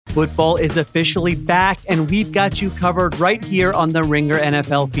Football is officially back, and we've got you covered right here on the Ringer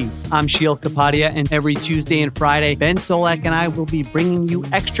NFL feed. I'm Sheil Kapadia, and every Tuesday and Friday, Ben Solak and I will be bringing you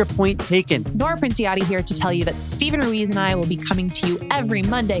Extra Point Taken. Nora Princiotti here to tell you that Stephen Ruiz and I will be coming to you every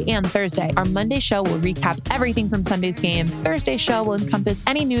Monday and Thursday. Our Monday show will recap everything from Sunday's games. Thursday's show will encompass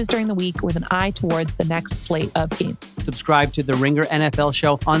any news during the week with an eye towards the next slate of games. Subscribe to the Ringer NFL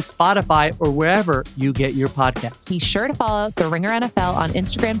show on Spotify or wherever you get your podcasts. Be sure to follow the Ringer NFL on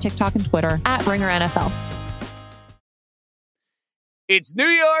Instagram, TikTok, and Twitter at Ringer NFL. It's New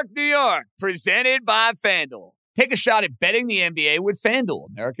York, New York, presented by FanDuel. Take a shot at betting the NBA with FanDuel,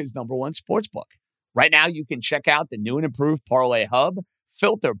 America's #1 sportsbook. Right now, you can check out the new and improved Parlay Hub,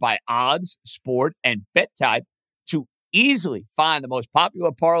 filter by odds, sport, and bet type to easily find the most popular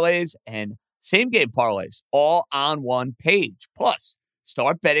parlays and same-game parlays all on one page. Plus,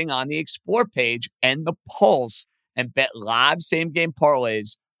 start betting on the Explore page and the Pulse and bet live same-game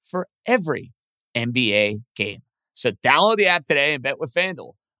parlays for every NBA game. So download the app today and bet with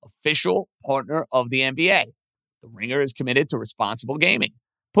FanDuel, official partner of the NBA. The Ringer is committed to responsible gaming.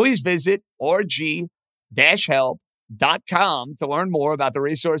 Please visit rg-help.com to learn more about the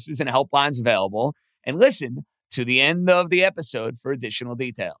resources and helplines available and listen to the end of the episode for additional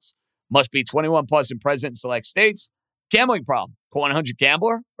details. Must be 21 plus and present in select states. Gambling problem? Call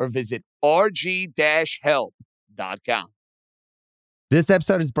 1-800-GAMBLER or visit rg-help.com. This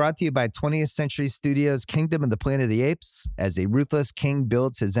episode is brought to you by 20th Century Studios' Kingdom of the Planet of the Apes. As a ruthless king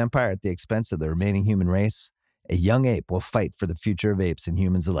builds his empire at the expense of the remaining human race, a young ape will fight for the future of apes and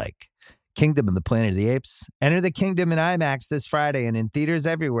humans alike. Kingdom of the Planet of the Apes. Enter the kingdom in IMAX this Friday and in theaters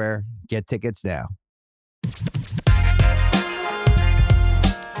everywhere. Get tickets now.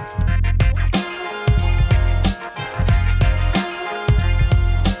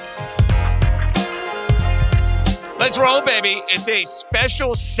 Let's roll, baby. It's a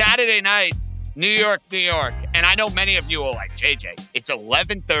special Saturday night, New York, New York. And I know many of you are like, JJ, it's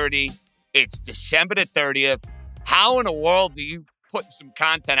 11:30. It's December the 30th. How in the world do you put some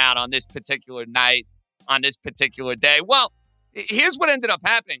content out on this particular night, on this particular day? Well, here's what ended up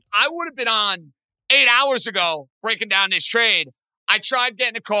happening. I would have been on 8 hours ago breaking down this trade. I tried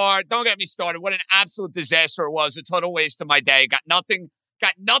getting a car. Don't get me started. What an absolute disaster it was. A total waste of my day. Got nothing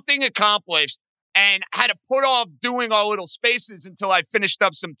accomplished. And had to put off doing our little spaces until I finished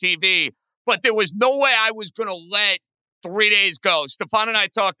up some TV. But there was no way I was going to let 3 days go. Stefan and I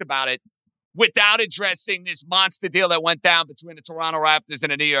talked about it without addressing this monster deal that went down between the Toronto Raptors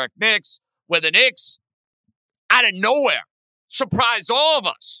and the New York Knicks, where the Knicks, out of nowhere, surprised all of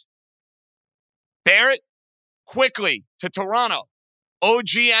us. Barrett, quickly to Toronto.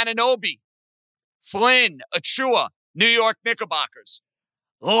 OG Anunoby, Flynn, Achua, New York Knickerbockers.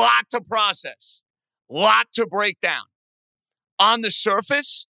 Lot to process. Lot to break down. On the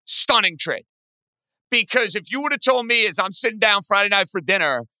surface, stunning trade. Because if you would have told me as I'm sitting down Friday night for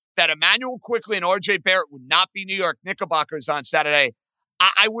dinner that Emmanuel Quickley and RJ Barrett would not be New York Knickerbockers on Saturday,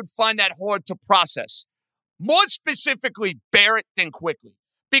 I would find that hard to process. More specifically, Barrett than Quickley.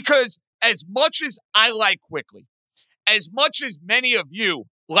 Because as much as I like Quickley, as much as many of you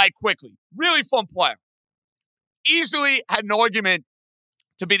like Quickley, really fun player, easily had an argument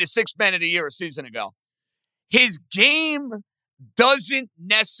to be the sixth man of the year a season ago. His game doesn't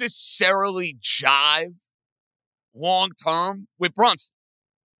necessarily jive long-term with Brunson.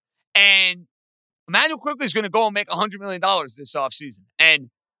 And Emmanuel Quickley is going to go and make $100 million this offseason. And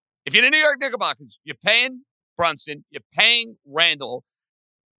if you're the New York Knickerbockers, you're paying Brunson, you're paying Randall,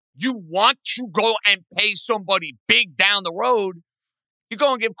 you want to go and pay somebody big down the road, you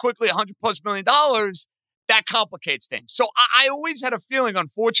go and give Quickley $100+ million, that complicates things. So I always had a feeling,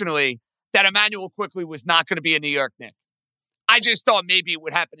 unfortunately, that Emmanuel Quickley was not going to be a New York Knick. I just thought maybe it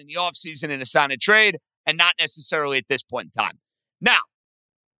would happen in the offseason in a sign and trade and not necessarily at this point in time. Now,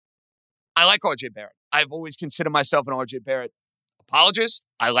 I like RJ Barrett. I've always considered myself an RJ Barrett apologist.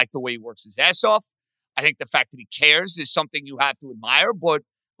 I like the way he works his ass off. I think the fact that he cares is something you have to admire, but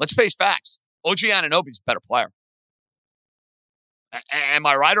let's face facts. OG Anunoby is a better player. Am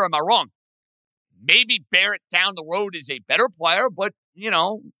I right or am I wrong? Maybe Barrett down the road is a better player, but,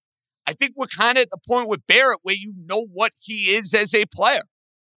 I think we're kind of at the point with Barrett where you know what he is as a player.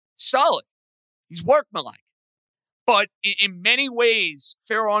 Solid. He's workmanlike. But in many ways,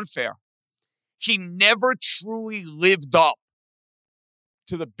 fair or unfair, he never truly lived up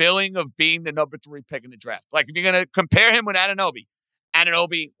to the billing of being the number 3 pick in the draft. Like, if you're going to compare him with Anunoby,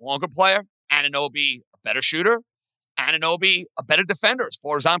 longer player, Anunoby, a better shooter, Anunoby, a better defender as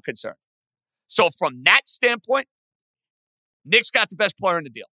far as I'm concerned. So from that standpoint, Knicks got the best player in the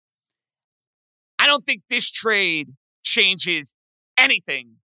deal. I don't think this trade changes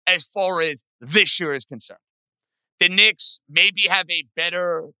anything as far as this year is concerned. The Knicks maybe have a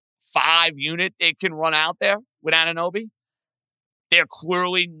better 5 unit they can run out there with Anunoby. They're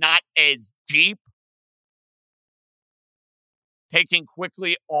clearly not as deep. Taking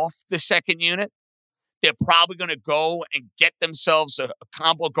quickly off the second unit. They're probably going to go and get themselves a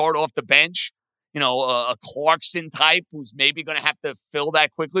combo guard off the bench. A Clarkson type who's maybe going to have to fill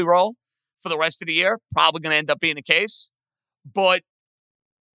that quickly role for the rest of the year. Probably going to end up being the case. But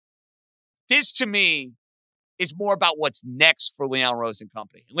this, to me, is more about what's next for Leon Rose and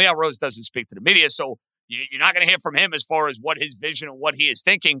company. And Leon Rose doesn't speak to the media, so you're not going to hear from him as far as what his vision and what he is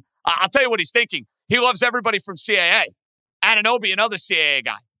thinking. I'll tell you what he's thinking. He loves everybody from CAA. Anunoby, another CAA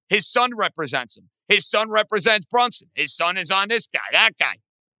guy. His son represents him. His son represents Brunson. His son is on this guy, that guy.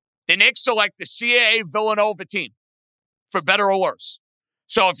 The Knicks select the CAA Villanova team, for better or worse.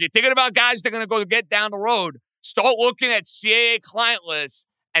 So if you're thinking about guys that are going to go get down the road, start looking at CAA client lists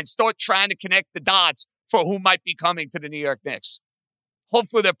and start trying to connect the dots for who might be coming to the New York Knicks.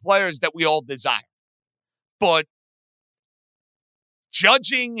 Hopefully they're players that we all desire. But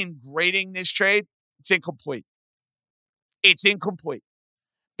judging and grading this trade, it's incomplete. It's incomplete.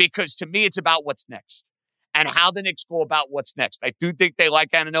 Because to me, it's about what's next and how the Knicks go about what's next. I do think they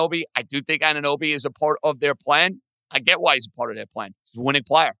like Anunoby. I do think Anunoby is a part of their plan. I get why he's a part of their plan. He's a winning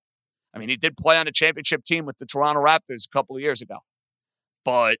player. I mean, he did play on a championship team with the Toronto Raptors a couple of years ago.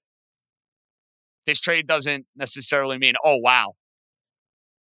 But this trade doesn't necessarily mean, oh, wow,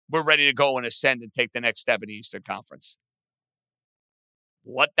 we're ready to go and ascend and take the next step in the Eastern Conference.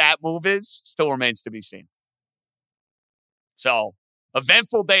 What that move is still remains to be seen. So,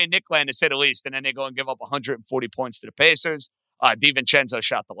 eventful day in Knickland, to say the least, and then they go and give up 140 points to the Pacers. DiVincenzo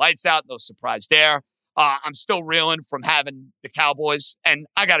shot the lights out. No surprise there. I'm still reeling from having the Cowboys, and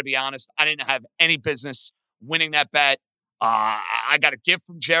I got to be honest, I didn't have any business winning that bet. I got a gift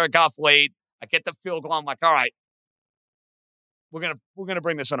from Jared Goff late. I get the field goal. I'm like, all right, we're gonna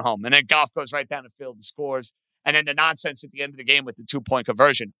bring this one home. And then Goff goes right down the field and scores. And then the nonsense at the end of the game with the 2-point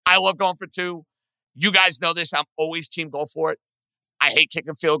conversion. I love going for 2. You guys know this. I'm always team go for it. I hate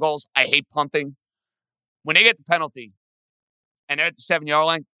kicking field goals. I hate punting. When they get the penalty and they're at the 7-yard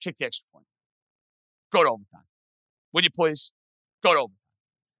line, kick the extra point. Go to overtime. Would you please? Go to overtime.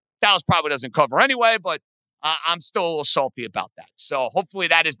 Dallas probably doesn't cover anyway, but I'm still a little salty about that. So hopefully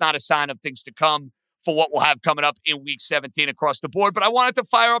that is not a sign of things to come for what we'll have coming up in Week 17 across the board. But I wanted to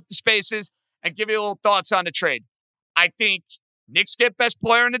fire up the spaces and give you a little thoughts on the trade. I think Knicks get best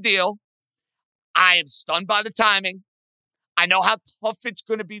player in the deal. I am stunned by the timing. I know how tough it's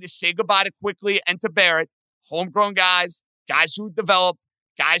going to be to say goodbye to Quickly and to Barrett. Homegrown guys who developed,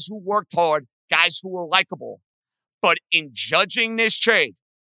 guys who worked hard, guys who were likable. But in judging this trade,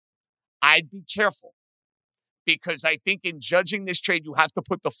 I'd be careful. Because I think in judging this trade, you have to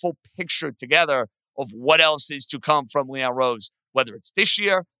put the full picture together of what else is to come from Leon Rose, whether it's this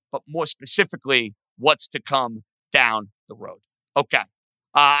year, but more specifically, what's to come down the road. Okay.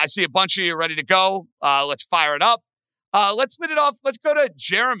 I see a bunch of you ready to go. Let's fire it up. Let's lit it off. Let's go to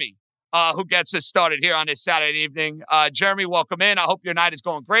Jeremy, who gets us started here on this Saturday evening. Jeremy, welcome in. I hope your night is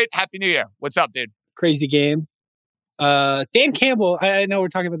going great. Happy New Year. What's up, dude? Crazy game. Dan Campbell, I know we're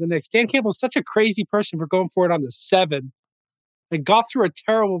talking about the Knicks. Dan Campbell's such a crazy person for going for it on the 7. And Goff threw a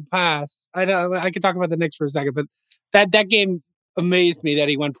terrible pass. I know I could talk about the Knicks for a second, but that game amazed me that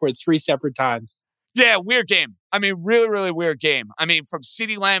he went for it 3 separate times. Yeah, weird game. I mean, really, really weird game. I mean, from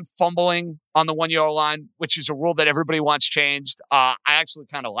CeeDee Lamb fumbling on the 1-yard line, which is a rule that everybody wants changed. I actually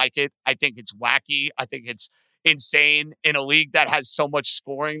kind of like it. I think it's wacky. I think it's insane in a league that has so much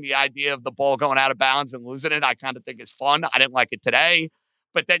scoring. The idea of the ball going out of bounds and losing it, I kind of think is fun. I didn't like it today.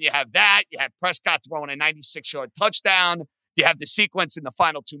 But then you have that. You have Prescott throwing a 96-yard touchdown. You have the sequence in the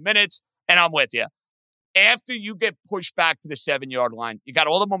final 2 minutes. And I'm with you. After you get pushed back to the 7-yard line, you got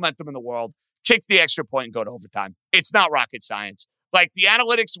all the momentum in the world. Kick the extra point and go to overtime. It's not rocket science. Like the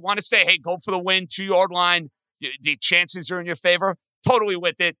analytics want to say, hey, go for the win, 2-yard line. The chances are in your favor. Totally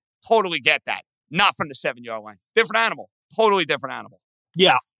with it. Totally get that. Not from the 7-yard line. Different animal. Totally different animal.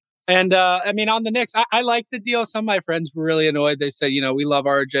 Yeah. And, I mean, on the Knicks, I like the deal. Some of my friends were really annoyed. They said, we love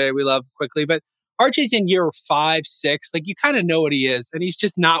RJ. We love Quickly. But RJ's in year 5, 6. Like, you kind of know what he is. And he's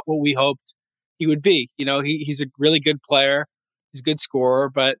just not what we hoped he would be. He's a really good player. He's a good scorer.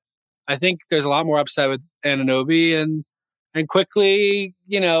 But I think there's a lot more upside with Anunoby and Quickly.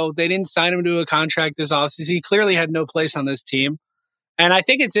 They didn't sign him to a contract this offseason. He clearly had no place on this team. And I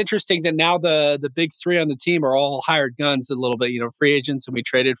think it's interesting that now the big 3 on the team are all hired guns a little bit, free agents, and we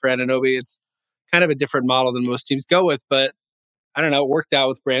traded for Anunoby. It's kind of a different model than most teams go with, but I don't know, it worked out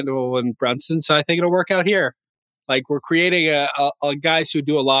with Brandel and Brunson, so I think it'll work out here. Like we're creating a guys who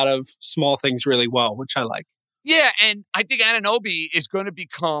do a lot of small things really well, which I like. Yeah, and I think Anunoby is going to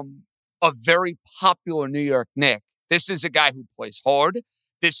become a very popular New York Knick. This is a guy who plays hard.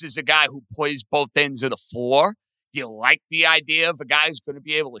 This is a guy who plays both ends of the floor. You like the idea of a guy who's going to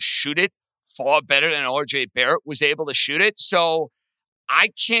be able to shoot it far better than RJ Barrett was able to shoot it. So I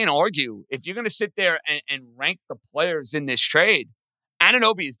can't argue. If you're going to sit there and rank the players in this trade,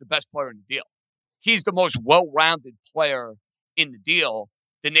 Anunoby is the best player in the deal. He's the most well-rounded player in the deal.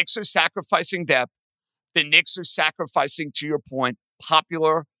 The Knicks are sacrificing depth. The Knicks are sacrificing, to your point,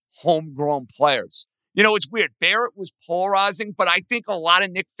 popular homegrown players. You know, it's weird. Barrett was polarizing, but I think a lot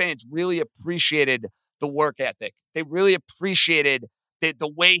of Knicks fans really appreciated the work ethic. They really appreciated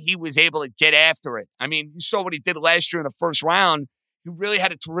the way he was able to get after it. I mean, you saw what he did last year in the first round. He really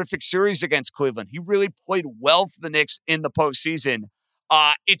had a terrific series against Cleveland. He really played well for the Knicks in the postseason.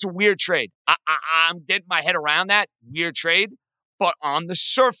 It's a weird trade. I'm getting my head around that. Weird trade. But on the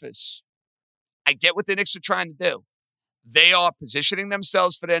surface, I get what the Knicks are trying to do. They are positioning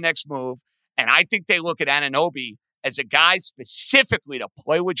themselves for their next move. And I think they look at Anunoby as a guy specifically to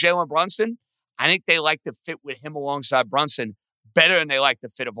play with Jalen Brunson. I think they like to fit with him alongside Brunson better than they like the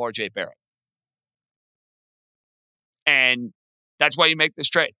fit of RJ Barrett. And that's why you make this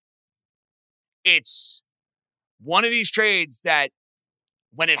trade. It's one of these trades that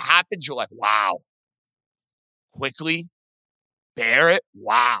when it happens, you're like, wow. Quickly, Barrett,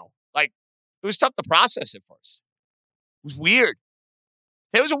 wow. Like, it was tough to process at first. It was weird.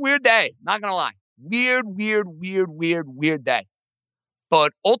 It was a weird day, not going to lie. Weird day.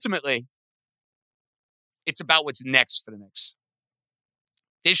 But ultimately, it's about what's next for the Knicks.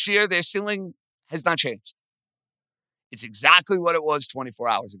 This year, their ceiling has not changed. It's exactly what it was 24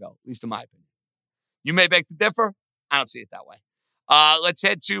 hours ago, at least in my opinion. You may beg to differ. I don't see it that way. Let's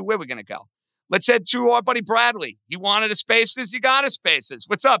head to, where we're going to go. Let's head to our buddy Bradley. He wanted a Spaces. You got a Spaces.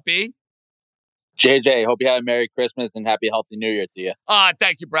 What's up, B? JJ, hope you had a Merry Christmas and Happy Healthy New Year to you.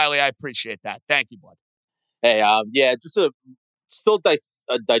 Thank you, Bradley. I appreciate that. Thank you, bud. Hey, still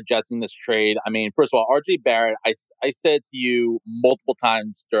digesting this trade. I mean, first of all, RJ Barrett, I said to you multiple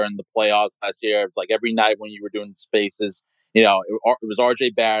times during the playoffs last year, it's like every night when you were doing the Spaces, you know, it was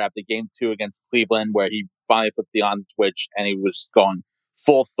RJ Barrett after game 2 against Cleveland where he finally put the on switch and he was going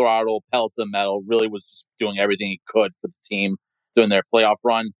full throttle, pedal to the metal, really was just doing everything he could for the team during their playoff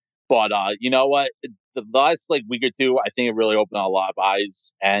run. But you know what? The last week or two, I think it really opened a lot of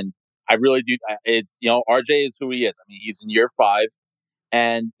eyes. And I really do. It's, RJ is who he is. I mean, he's in year 5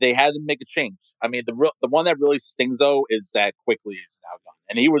 and they had to make a change. I mean, the one that really stings though is that Quickly is now gone.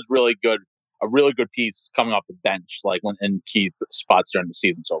 And he was really good, a really good piece coming off the bench, when in key spots during the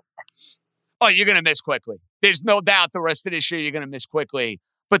season so far. Oh, you're going to miss Quickly. There's no doubt the rest of this year you're going to miss Quickly.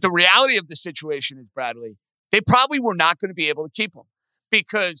 But the reality of the situation is, Bradley, they probably were not going to be able to keep him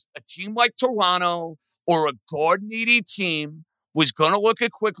because a team like Toronto or a guard-needy team was going to look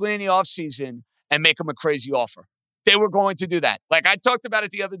at Quickly in the offseason and make him a crazy offer. They were going to do that. Like I talked about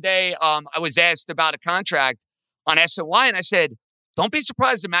it the other day. I was asked about a contract on SNY, and I said, don't be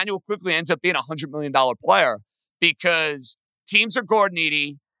surprised Emmanuel Quickly ends up being a $100 million player because teams are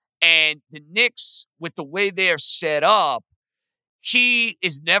guard-needy. And the Knicks, with the way they're set up, he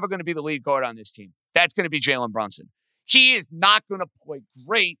is never going to be the lead guard on this team. That's going to be Jalen Brunson. He is not going to play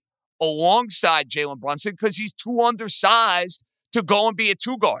great alongside Jalen Brunson because he's too undersized to go and be a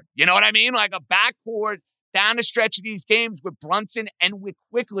 2 guard. You know what I mean? Like a backcourt down the stretch of these games with Brunson and with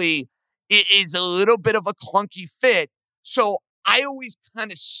Quickly, it is a little bit of a clunky fit. So I always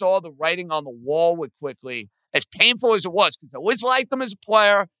kind of saw the writing on the wall with Quickly, as painful as it was, because I always liked him as a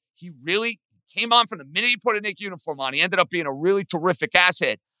player. He really came on from the minute he put a Knick uniform on. He ended up being a really terrific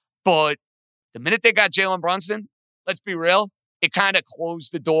asset. But the minute they got Jalen Brunson, let's be real, it kind of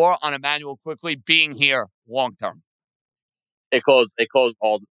closed the door on Emmanuel Quickly being here long term. It closed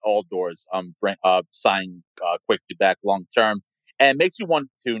all doors. Signing Quickly back long term, and it makes you wonder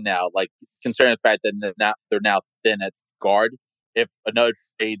too now, considering the fact that they're now thin at guard. If another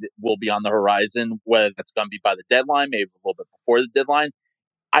trade will be on the horizon, whether that's going to be by the deadline, maybe a little bit before the deadline.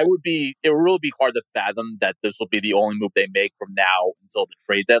 It would really be hard to fathom that this will be the only move they make from now until the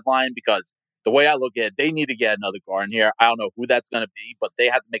trade deadline, because the way I look at it, they need to get another guard in here. I don't know who that's going to be, but they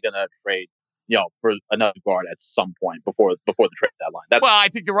have to make another trade, for another guard at some point before the trade deadline. Well, I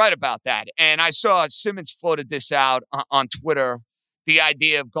think you're right about that. And I saw Simmons floated this out on Twitter, the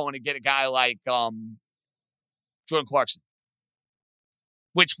idea of going to get a guy like Jordan Clarkson,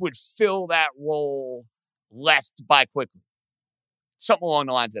 which would fill that role left by Quickly. Something along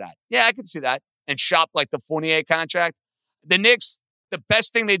the lines of that. Yeah, I can see that. And shop like the Fournier contract. The Knicks, the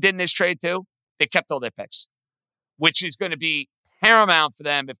best thing they did in this trade too, they kept all their picks. which is going to be paramount for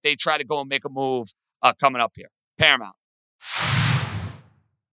them if they try to go and make a move coming up here. Paramount.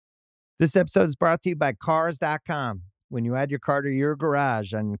 This episode is brought to you by Cars.com. When you add your car to your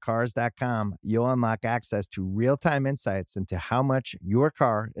garage on Cars.com, you'll unlock access to real-time insights into how much your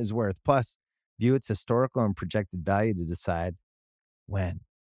car is worth. Plus, view its historical and projected value to decide when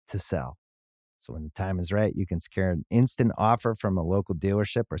to sell. So when the time is right, you can secure an instant offer from a local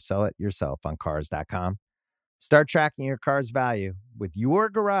dealership or sell it yourself on Cars.com. Start tracking your car's value with your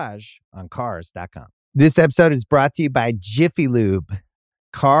garage on Cars.com. This episode is brought to you by Jiffy Lube.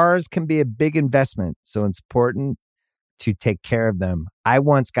 Cars can be a big investment, so it's important to take care of them. I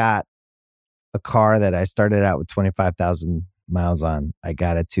once got a car that I started out with 25,000 miles on. I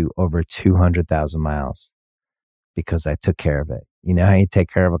got it to over 200,000 miles because I took care of it. You know how you take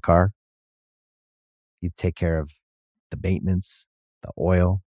care of a car? You take care of the maintenance, the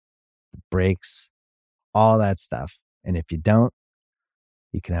oil, the brakes, all that stuff. And if you don't,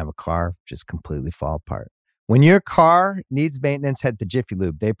 you can have a car just completely fall apart. When your car needs maintenance, head to Jiffy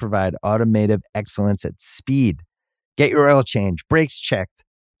Lube. They provide automotive excellence at speed. Get your oil change, brakes checked,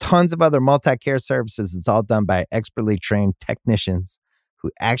 tons of other multi-care services. It's all done by expertly trained technicians who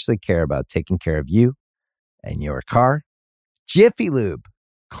actually care about taking care of you and your car. Jiffy Lube,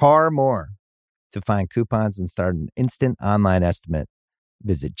 car more. To find coupons and start an instant online estimate,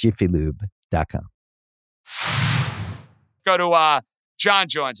 visit jiffylube.com. Go to John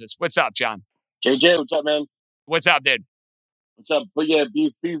joins us. What's up, John? JJ, what's up, man? What's up, dude? What's up? But yeah,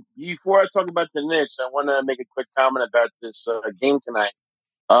 before I talk about the Knicks, I want to make a quick comment about this game tonight.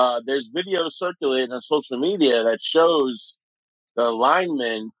 There's video circulating on social media that shows the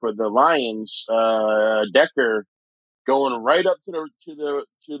lineman for the Lions, Decker, going right up to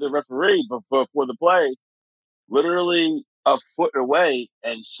the referee before the play, literally a foot away,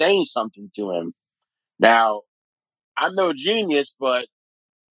 and saying something to him. Now, I'm no genius, but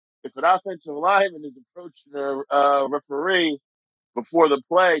if an offensive lineman is approaching a referee before the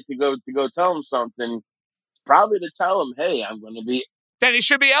play to go tell him something, probably to tell him, hey, I'm going to be. Then he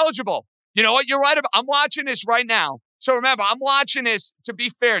should be eligible. You know what? You're right. I'm watching this right now. So remember, I'm watching this, to be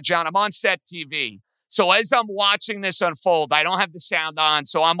fair, John, I'm on set TV. So as I'm watching this unfold, I don't have the sound on.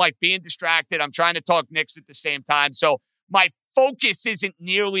 So I'm like being distracted. I'm trying to talk Knicks at the same time. So my focus isn't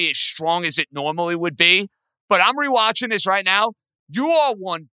nearly as strong as it normally would be. But I'm rewatching this right now. You are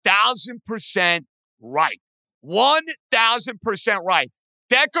 1,000% right. 1,000% right.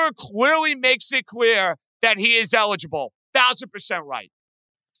 Decker clearly makes it clear that he is eligible. 1,000% right.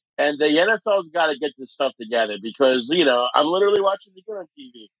 And the NFL's got to get this stuff together because, I'm literally watching the game on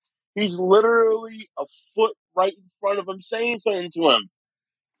TV. He's literally a foot right in front of him saying something to him.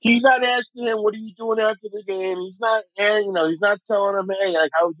 He's not asking him, what are you doing after the game? He's not, he's not telling him, hey,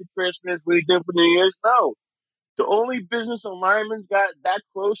 like, how was your Christmas? What are you doing for New Year's? No. The only business a lineman's got that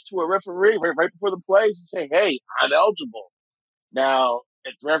close to a referee right before the play is to say, hey, I'm eligible. Now,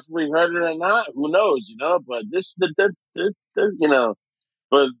 if the referee heard it or not, who knows, but this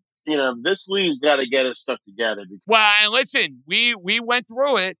league's got to get its stuff together. Well, and listen, we went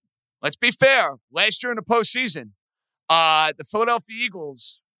through it. Let's be fair. Last year in the postseason, the Philadelphia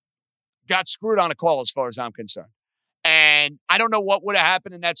Eagles got screwed on a call as far as I'm concerned. And I don't know what would have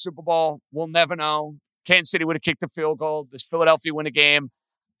happened in that Super Bowl. We'll never know. Kansas City would have kicked the field goal. Does Philadelphia win a game?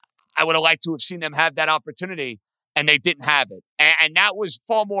 I would have liked to have seen them have that opportunity, and they didn't have it. And that was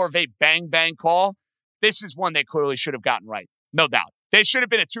far more of a bang-bang call. This is one they clearly should have gotten right. No doubt. They should have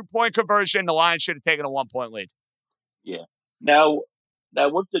been a 2-point conversion. The Lions should have taken a 1-point lead. Yeah. Now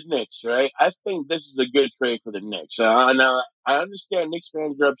with the Knicks, right? I think this is a good trade for the Knicks. Now, I understand Knicks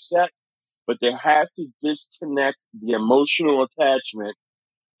fans are upset, but they have to disconnect the emotional attachment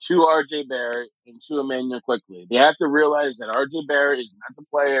to R.J. Barrett and to Emmanuel quickly. They have to realize that R.J. Barrett is not the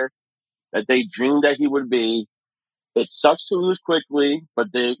player that they dreamed that he would be. It sucks to lose quickly, but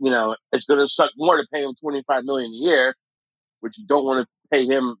it's going to suck more to pay him $25 million a year, which you don't want to pay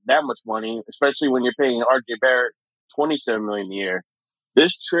him that much money, especially when you're paying R.J. Barrett $27 million a year.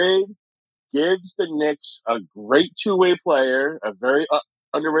 This trade gives the Knicks a great two-way player, a very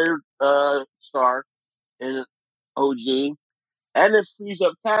underrated star in OG, and it frees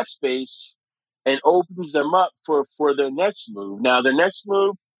up cap space and opens them up for their next move. Now, their next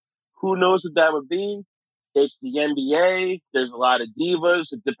move, who knows what that would be? It's the NBA. There's a lot of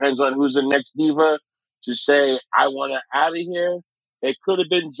divas. It depends on who's the next diva to say, I want to out of here. It could have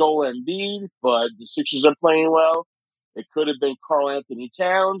been Joel Embiid, but the Sixers are playing well. It could have been Karl Anthony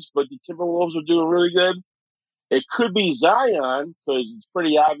Towns, but the Timberwolves are doing really good. It could be Zion, because it's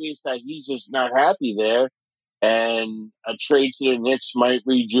pretty obvious that he's just not happy there. And a trade to the Knicks might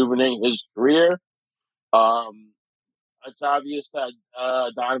rejuvenate his career. it's obvious that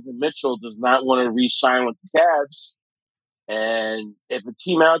Donovan Mitchell does not want to re-sign with the Cavs. And if a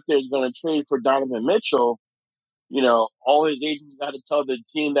team out there is going to trade for Donovan Mitchell, all his agents got to tell the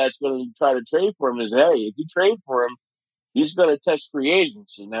team that's going to try to trade for him is, hey, if you trade for him, he's going to test free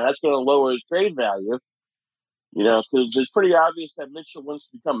agency. Now, that's going to lower his trade value, because it's pretty obvious that Mitchell wants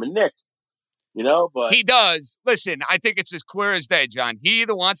to become a Knick, but he does. Listen, I think it's as clear as day, John. He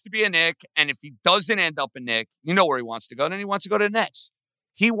either wants to be a Knick, and if he doesn't end up a Knick, you know where he wants to go, then he wants to go to the Nets.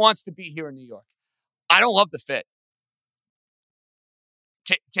 He wants to be here in New York. I don't love the fit.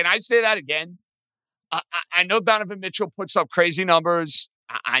 Can I say that again? I know Donovan Mitchell puts up crazy numbers.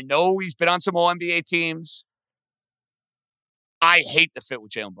 I know he's been on some All-NBA teams. I hate the fit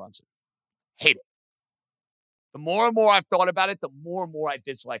with Jalen Brunson. Hate it. The more and more I've thought about it, the more and more I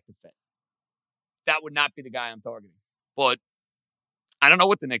dislike the fit. That would not be the guy I'm targeting. But I don't know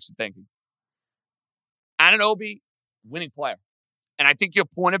what the Knicks are thinking. Anunoby, winning player. And I think your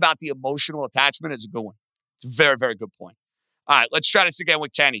point about the emotional attachment is a good one. It's a very, very good point. All right, let's try this again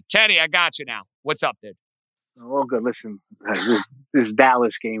with Kenny. Kenny, I got you now. What's up, dude? Oh, good. Listen, this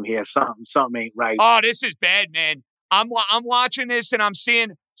Dallas game here, something ain't right. Oh, this is bad, man. I'm watching this and I'm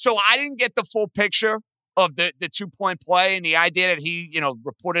seeing. So I didn't get the full picture of the 2-point play and the idea that he,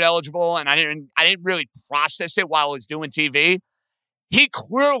 reported eligible, and I didn't really process it while I was doing TV. He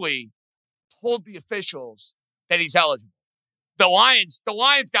clearly told the officials that he's eligible. The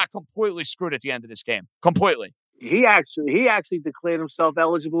Lions got completely screwed at the end of this game. Completely. He actually declared himself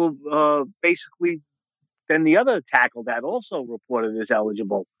eligible. Basically, then the other tackle that also reported as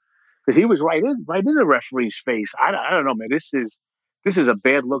eligible, because he was right in the referee's face. I don't know, man. This is a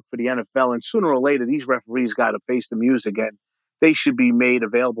bad look for the NFL, and sooner or later, these referees got to face the music, and they should be made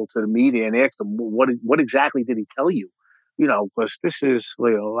available to the media and ask them what exactly did he tell you? Because this is,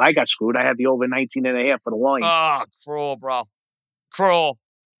 I got screwed. I had the over 19.5 for the Lions. Oh, cruel, bro. Cruel.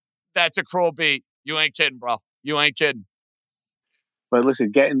 That's a cruel beat. You ain't kidding, bro. You ain't kidding. But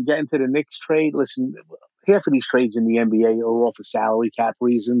listen, getting to the Knicks trade, listen, half of these trades in the NBA are all for salary cap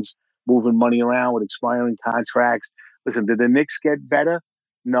reasons, moving money around with expiring contracts. Listen, did the Knicks get better?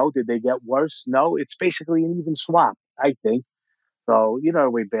 No. Did they get worse? No. It's basically an even swap, I think. So you know the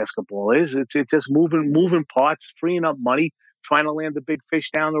way basketball is. It's just moving parts, freeing up money, trying to land the big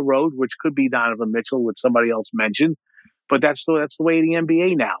fish down the road, which could be Donovan Mitchell, which somebody else mentioned. But that's the way of the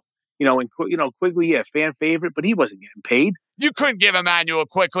NBA now. Quigley, yeah, fan favorite, but he wasn't getting paid. You couldn't give Emmanuel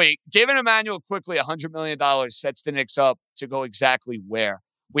Quigley. Giving Emmanuel Quigley $100 million sets the Knicks up to go exactly where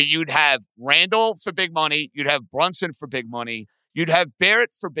you'd have Randall for big money, you'd have Brunson for big money, you'd have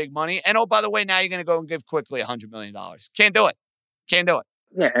Barrett for big money, and oh, by the way, now you're going to go and give Quigley $100 million. Can't do it. Can't do it.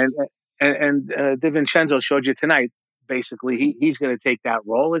 Yeah, and DiVincenzo showed you tonight. Basically, he's going to take that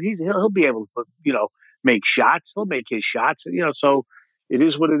role, and he'll be able to make shots. He'll make his shots. So it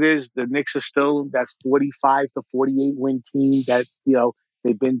is what it is. The Knicks are still that 45 to 48 win team that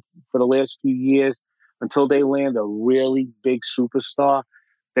they've been for the last few years. Until they land a really big superstar,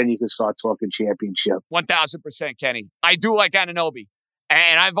 then you can start talking championship. 1,000%, Kenny. I do like Anunoby,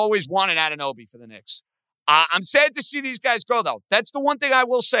 and I've always wanted Anunoby for the Knicks. I'm sad to see these guys go, though. That's the one thing I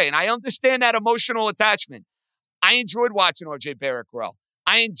will say, and I understand that emotional attachment. I enjoyed watching R.J. Barrett grow.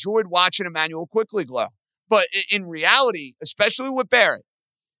 I enjoyed watching Emmanuel Quigley grow. But in reality, especially with Barrett,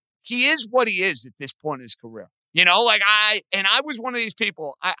 he is what he is at this point in his career. I was one of these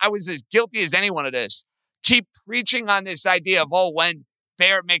people. I was as guilty as anyone of this. Keep preaching on this idea of, when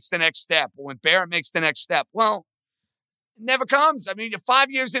Barrett makes the next step, or when Barrett makes the next step. Well, it never comes. I mean, you're 5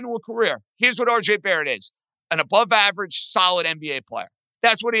 years into a career. Here's what R.J. Barrett is. An above-average, solid NBA player.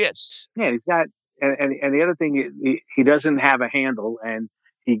 That's what he is. Yeah, he's got, and the other thing, he doesn't have a handle, and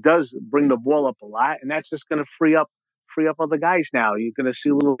he does bring the ball up a lot, and that's just going to free up other guys now. You're going to see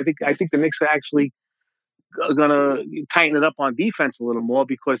a little. I think the Knicks are actually going to tighten it up on defense a little more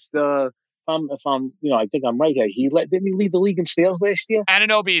because if I'm, I think I'm right here. Didn't he lead the league in steals last year?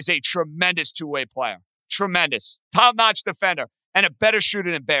 Anunoby is a tremendous two-way player. Tremendous, top-notch defender, and a better shooter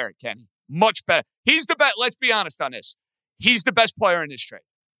than Barrett, Kenny. Much better. He's the best. Let's be honest on this. He's the best player in this trade.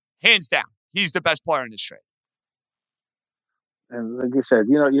 Hands down. He's the best player in this trade. And like I said,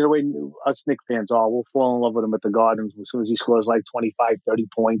 the way us Knicks fans are, we'll fall in love with him at the Gardens as soon as he scores like 25, 30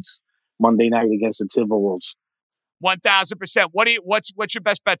 points Monday night against the Timberwolves. 1,000%. What's your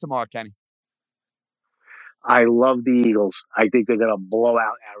best bet tomorrow, Kenny? I love the Eagles. I think they're going to blow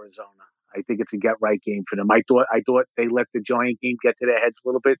out Arizona. I think it's a get-right game for them. I thought they let the Giant game get to their heads a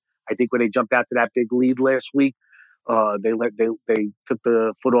little bit. I think when they jumped out to that big lead last week, they took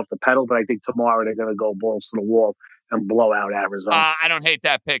the foot off the pedal. But I think tomorrow they're going to go balls to the wall and blow out Arizona. I don't hate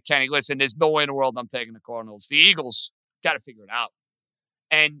that pick, Kenny. Listen, there's no way in the world I'm taking the Cardinals. The Eagles, Got to figure it out.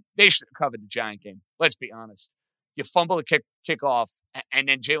 And they should have covered the Giant game. Let's be honest. You fumble the kickoff, and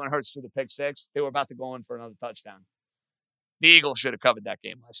then Jalen Hurts threw the pick six. They were about to go in for another touchdown. The Eagles should have covered that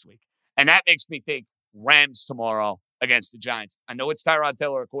game last week. And that makes me think Rams tomorrow against the Giants. I know it's Tyrod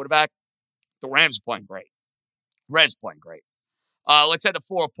Taylor, a quarterback. The Rams are playing great. Reds playing great. Let's head to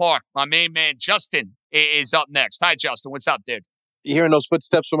Fort Park. My main man, Justin, is up next. Hi, Justin. What's up, dude? You hearing those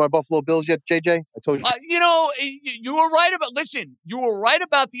footsteps from my Buffalo Bills yet, JJ? I told you. You were right about, listen, you were right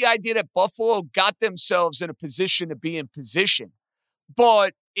about the idea that Buffalo got themselves in a position to be in position.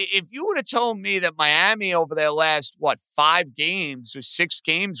 But if you would have told me that Miami over their last, 5 games or 6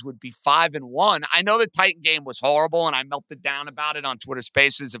 games would be 5-1, I know the Titan game was horrible and I melted down about it on Twitter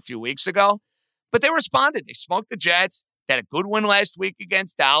Spaces a few weeks ago, but they responded. They smoked the Jets. They had a good win last week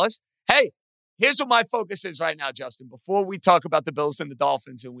against Dallas. Hey, here's what my focus is right now, Justin, before we talk about the Bills and the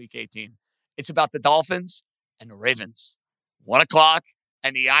Dolphins in Week 18. It's about the Dolphins and the Ravens. 1 o'clock,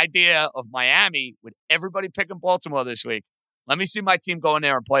 and the idea of Miami with everybody picking Baltimore this week. Let me see my team go in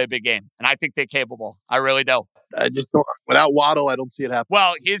there and play a big game, and I think they're capable. I really do. I just don't. Without Waddle, I don't see it happen.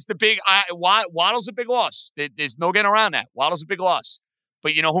 Well, here's the big Waddle's a big loss. There's no getting around that. Waddle's a big loss.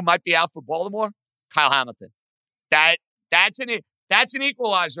 But you know who might be out for Baltimore? Kyle Hamilton. That's an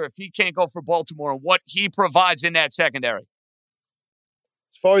equalizer if he can't go for Baltimore and what he provides in that secondary.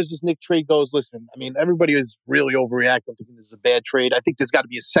 As far as this Nick trade goes, listen, I mean, everybody is really overreacting, thinking this is a bad trade. I think there's got to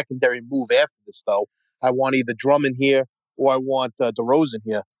be a secondary move after this, though. I want either Drummond here or I want DeRozan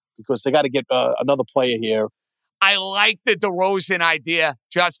here because they got to get another player here. I like the DeRozan idea,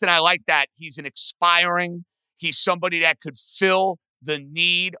 Justin. I like that. He's he's somebody that could fill the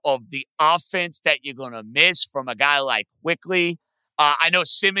need of the offense that you're going to miss from a guy like Quickly. I know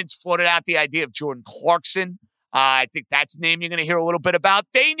Simmons floated out the idea of Jordan Clarkson. I think that's a name you're going to hear a little bit about.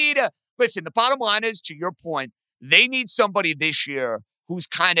 They need listen, the bottom line is, to your point, they need somebody this year who's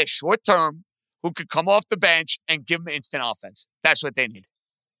kind of short-term, who could come off the bench and give them instant offense. That's what they need.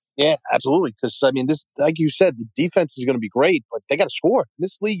 Yeah, absolutely. Because, I mean, this, like you said, the defense is going to be great, but they got to score. In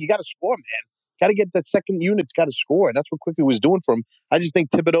this league, you got to score, man. Got to get that second unit's got to score. And that's what Quickly was doing for him. I just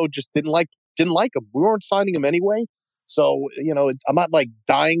think Thibodeau just didn't like him. We weren't signing him anyway. So, I'm not like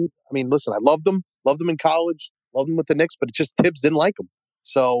dying. I mean, listen, I loved him in college, loved him with the Knicks, but it just Tibbs didn't like him.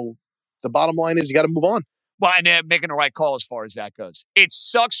 So the bottom line is you got to move on. Well, and they're making the right call as far as that goes. It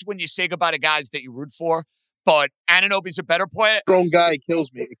sucks when you say goodbye to guys that you root for, but Anunoby's a better player. Homegrown guy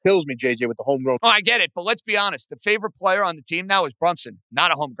kills me. It kills me, JJ, with the homegrown. Oh, I get it, but let's be honest. The favorite player on the team now is Brunson,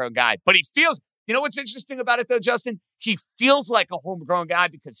 not a homegrown guy. But he feels, you know what's interesting about it though, Justin? He feels like a homegrown guy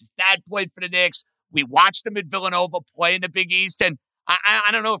because his dad played for the Knicks. We watched him at Villanova play in the Big East, and I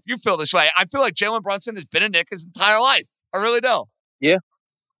don't know if you feel this way. I feel like Jalen Brunson has been a Knick his entire life. I really do. Yeah.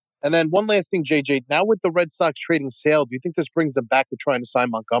 And then one last thing, JJ. Now with the Red Sox trading Sale, do you think this brings them back to trying to sign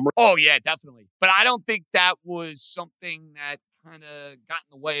Montgomery? Oh, yeah, definitely. But I don't think that was something that kind of got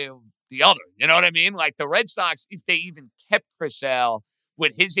in the way of the other. You know what I mean? Like the Red Sox, if they even kept Chris Sale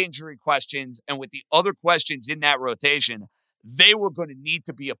with his injury questions and with the other questions in that rotation, they were going to need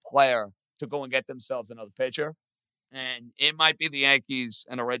to be a player to go and get themselves another pitcher. And it might be the Yankees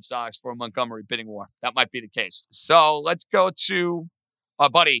and the Red Sox for a Montgomery bidding war. That might be the case. So let's go to our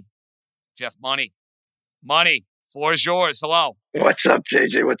buddy, Jeff Money. Money, floor is yours. Hello. What's up,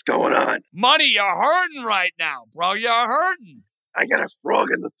 JJ? What's going on? Money, you're hurting right now, bro. You're hurting. I got a frog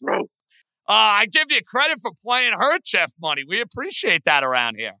in the throat. I give you credit for playing hurt, Jeff Money. We appreciate that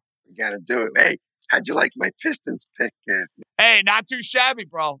around here. You got to do it. Hey, how'd you like my Pistons pick? Hey, not too shabby,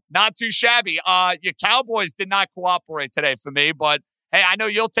 bro. Not too shabby. Your Cowboys did not cooperate today for me, but hey, I know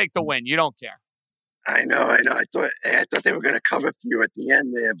you'll take the win. You don't care. I know. I thought they were going to cover for you at the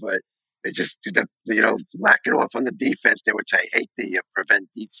end there, but they just, lacking off on the defense there, which I hate the prevent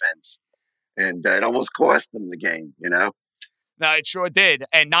defense. And it almost cost them the game, No, it sure did.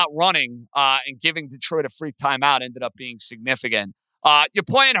 And not running and giving Detroit a free timeout ended up being significant. You're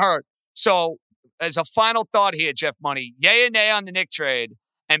playing hurt. So as a final thought here, Jeff Money, yay or nay on the Knicks trade?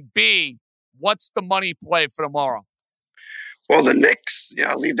 And B, what's the money play for tomorrow? Well, the Knicks,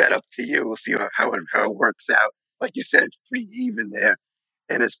 I'll leave that up to you. We'll see how it works out. Like you said, it's pretty even there.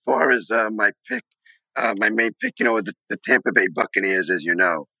 And as far as my pick, my main pick, the Tampa Bay Buccaneers, as you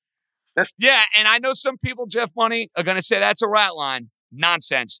know. Yeah, and I know some people, Jeff Money, are going to say that's a rat line.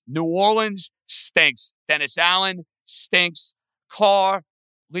 Nonsense. New Orleans stinks. Dennis Allen stinks. Carr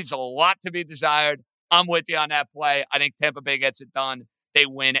leaves a lot to be desired. I'm with you on that play. I think Tampa Bay gets it done. They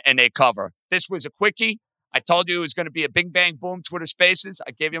win and they cover. This was a quickie. I told you it was going to be a bing, bang, boom Twitter Spaces.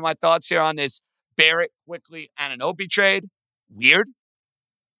 I gave you my thoughts here on this Barrett, Quickly, Anunoby trade. Weird,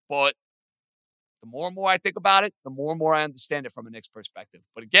 but The more and more I think about it, the more and more I understand it from a Knicks perspective.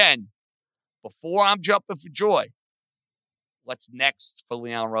 But again, before I'm jumping for joy, what's next for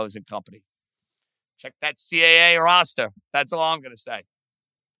Leon Rose and company? Check that CAA roster. That's all I'm going to say.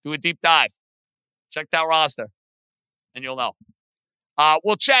 Do a deep dive. Check that roster, and you'll know.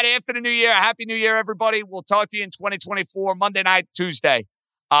 We'll chat after the new year. Happy New Year, everybody. We'll talk to you in 2024, Monday night, Tuesday.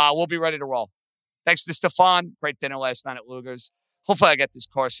 We'll be ready to roll. Thanks to Stefan. Great dinner last night at Luger's. Hopefully I get this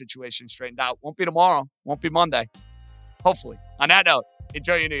car situation straightened out. Won't be tomorrow. Won't be Monday. Hopefully. On that note,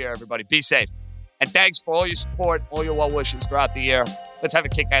 enjoy your new year, everybody. Be safe. And thanks for all your support, all your well wishes throughout the year. Let's have a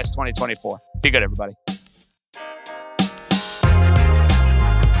kick-ass 2024. Be good, everybody.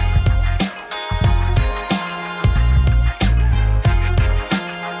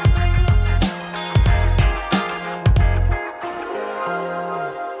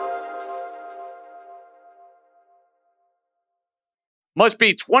 Must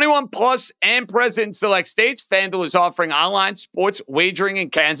be 21 plus and present in select states. FanDuel is offering online sports wagering in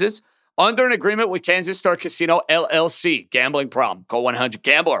Kansas under an agreement with Kansas Star Casino LLC. Gambling problem? Call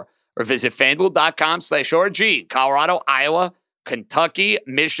 1-800-GAMBLER or visit FanDuel.com/RG. Colorado, Iowa, Kentucky,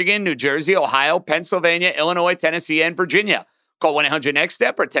 Michigan, New Jersey, Ohio, Pennsylvania, Illinois, Tennessee, and Virginia. Call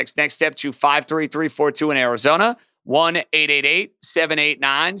 1-800-NEXT-STEP or text NEXT-STEP to 53342 in Arizona,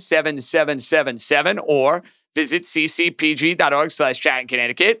 1-888-789-7777, or visit ccpg.org/chat in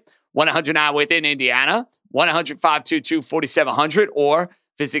Connecticut, 109 in Indiana, 1-800-522-4700, or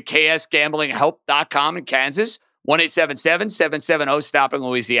visit ksgamblinghelp.com in Kansas, 1-877-770-STOP in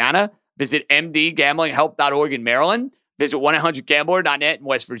Louisiana. Visit mdgamblinghelp.org in Maryland. Visit 1-800-GAMBLER.net in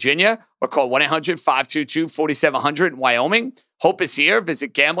West Virginia, or call 1-800-522-4700 in Wyoming. Hope is here.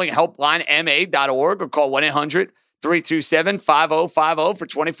 Visit gamblinghelplinema.org or call 1-800-327-5050 for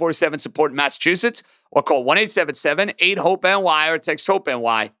 24/7 support in Massachusetts, or call 1-877-8-HOPE-NY or text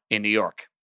HOPE-NY in New York.